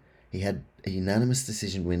fight, he had a unanimous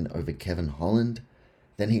decision win over Kevin Holland,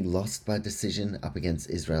 then he lost by decision up against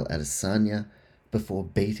Israel Adesanya before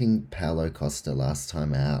beating Paulo Costa last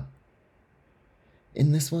time out.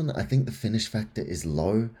 In this one, I think the finish factor is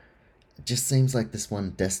low. It just seems like this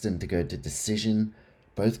one destined to go to decision.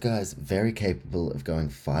 Both guys very capable of going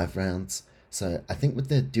 5 rounds, so I think with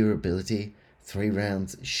their durability, 3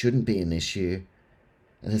 rounds shouldn't be an issue.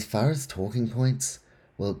 And as far as talking points,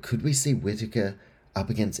 well, could we see Whittaker up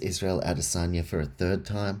against Israel Adesanya for a 3rd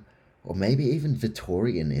time? Or maybe even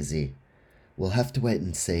Vettori and Izzy? We'll have to wait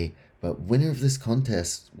and see, but winner of this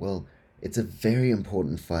contest, well, it's a very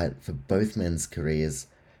important fight for both men's careers.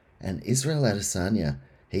 And Israel Adesanya,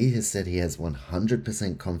 he has said he has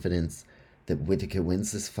 100% confidence that Whittaker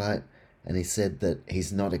wins this fight, and he said that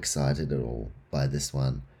he's not excited at all by this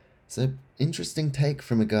one. So, interesting take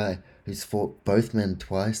from a guy who's fought both men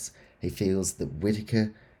twice. He feels that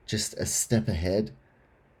Whittaker just a step ahead.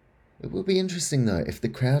 It will be interesting though, if the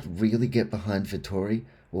crowd really get behind Vettori,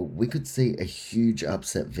 well, we could see a huge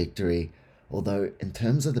upset victory, although in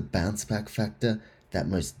terms of the bounce back factor, that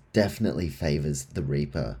most definitely favours the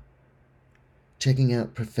Reaper. Checking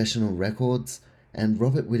out professional records, and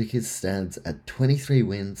Robert Whittaker stands at 23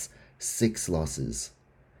 wins, 6 losses.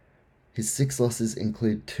 His 6 losses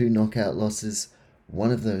include 2 knockout losses,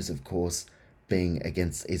 one of those, of course, being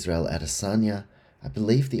against Israel Adesanya. I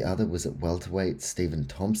believe the other was at welterweight Stephen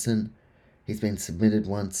Thompson. He's been submitted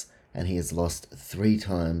once, and he has lost 3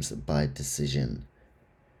 times by decision.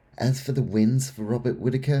 As for the wins for Robert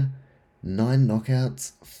Whittaker, 9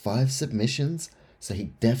 knockouts, 5 submissions, so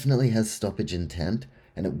he definitely has stoppage intent,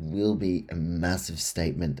 and it will be a massive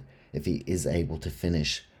statement if he is able to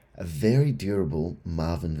finish a very durable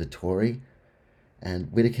Marvin Vettori,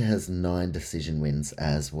 and Whittaker has 9 decision wins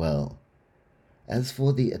as well. As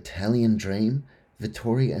for the Italian dream,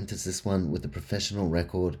 Vettori enters this one with a professional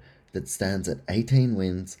record that stands at 18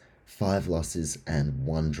 wins, 5 losses, and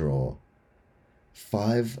 1 draw.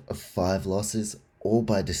 5 of 5 losses, all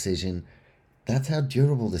by decision. That's how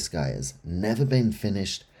durable this guy is. Never been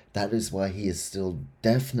finished. That is why he is still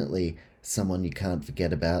definitely someone you can't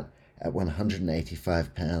forget about at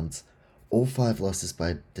 185 pounds. All 5 losses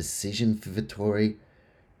by decision for Vettori,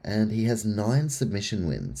 and he has 9 submission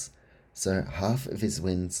wins. So half of his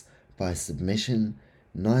wins by submission,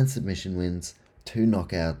 9 submission wins, 2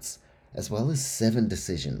 knockouts, as well as 7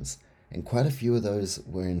 decisions. And quite a few of those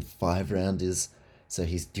were in 5-rounders, so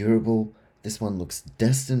he's durable. This one looks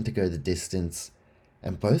destined to go the distance.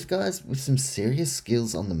 And both guys with some serious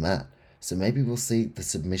skills on the mat. So maybe we'll see the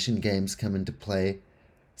submission games come into play.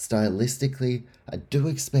 Stylistically, I do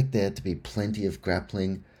expect there to be plenty of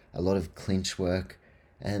grappling, a lot of clinch work,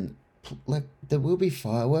 and there will be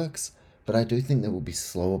fireworks, but I do think there will be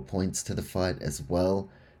slower points to the fight as well.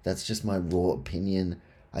 That's just my raw opinion.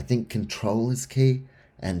 I think control is key,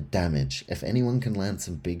 and damage. If anyone can land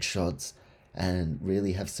some big shots and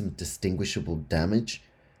really have some distinguishable damage,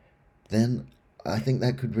 then I think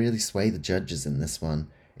that could really sway the judges in this one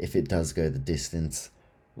if it does go the distance,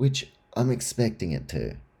 which I'm expecting it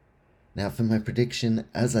to. Now for my prediction,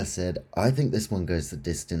 as I said, I think this one goes the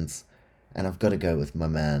distance, and I've got to go with my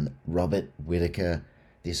man Robert Whittaker,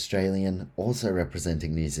 the Australian, also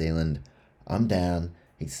representing New Zealand. I'm down.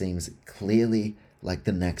 He seems clearly like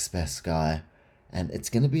the next best guy, and it's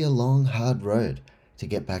going to be a long, hard road to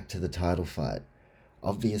get back to the title fight.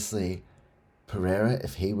 Obviously, Pereira,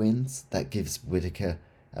 if he wins, that gives Whittaker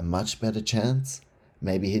a much better chance.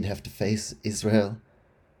 Maybe he'd have to face Israel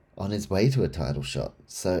on his way to a title shot.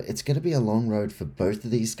 So it's going to be a long road for both of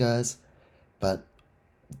these guys, but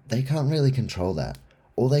they can't really control that.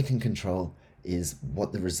 All they can control is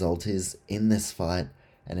what the result is in this fight,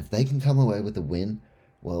 and if they can come away with a win,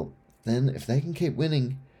 well, then if they can keep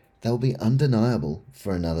winning, they'll be undeniable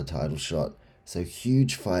for another title shot. So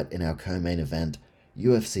huge fight in our co-main event,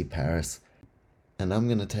 UFC Paris, and I'm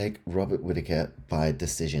going to take Robert Whittaker by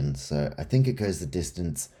decision. So I think it goes the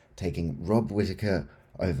distance, taking Rob Whittaker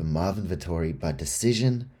over Marvin Vettori by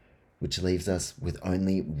decision, which leaves us with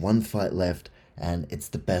only one fight left, and it's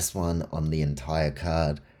the best one on the entire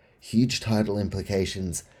card. Huge title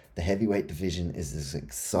implications. The heavyweight division is as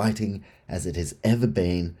exciting as it has ever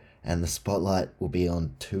been, and the spotlight will be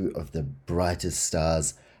on 2 of the brightest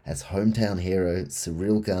stars as hometown hero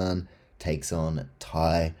Cyril Gane takes on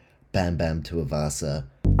Thai Bam Bam Tuivasa.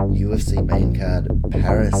 UFC main card,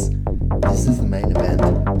 Paris. This is the main event.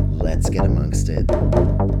 Let's get amongst it.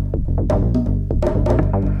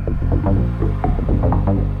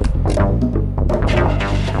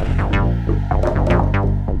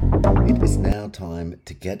 It is now time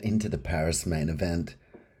to get into the Paris main event.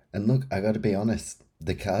 And look, I gotta be honest,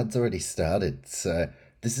 the card's already started, so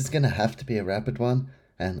this is gonna have to be a rapid one,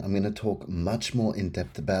 and I'm gonna talk much more in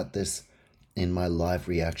depth about this in my live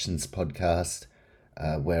reactions podcast,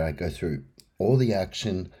 where I go through all the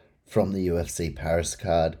action from the UFC Paris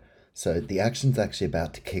card. So the action's actually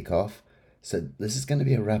about to kick off. So this is going to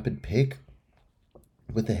be a rapid pick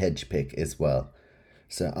with a hedge pick as well.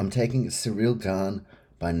 So I'm taking Cyril Gane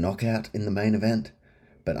by knockout in the main event,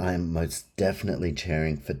 but I am most definitely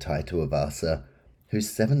cheering for Tai Tuivasa,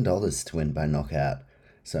 who's $7 to win by knockout.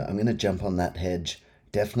 So I'm going to jump on that hedge,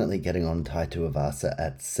 definitely getting on Tai Tuivasa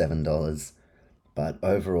at $7. But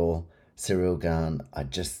overall, Cyril Gane, I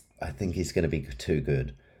think he's going to be too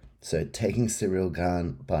good. So taking Cyril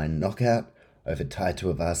Gane by knockout over Tai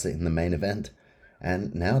Tuivasa in the main event.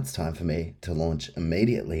 And now it's time for me to launch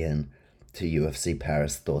immediately in to UFC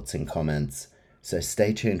Paris thoughts and comments. So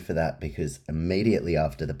stay tuned for that, because immediately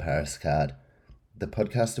after the Paris card, the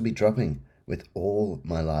podcast will be dropping with all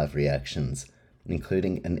my live reactions,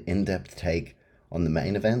 including an in-depth take on the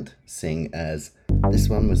main event, seeing as this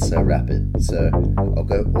one was so rapid. So I'll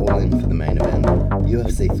go all in for the main event.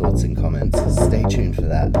 UFC thoughts and comments. Stay tuned for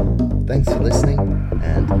that. Thanks for listening,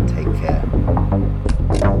 and take care.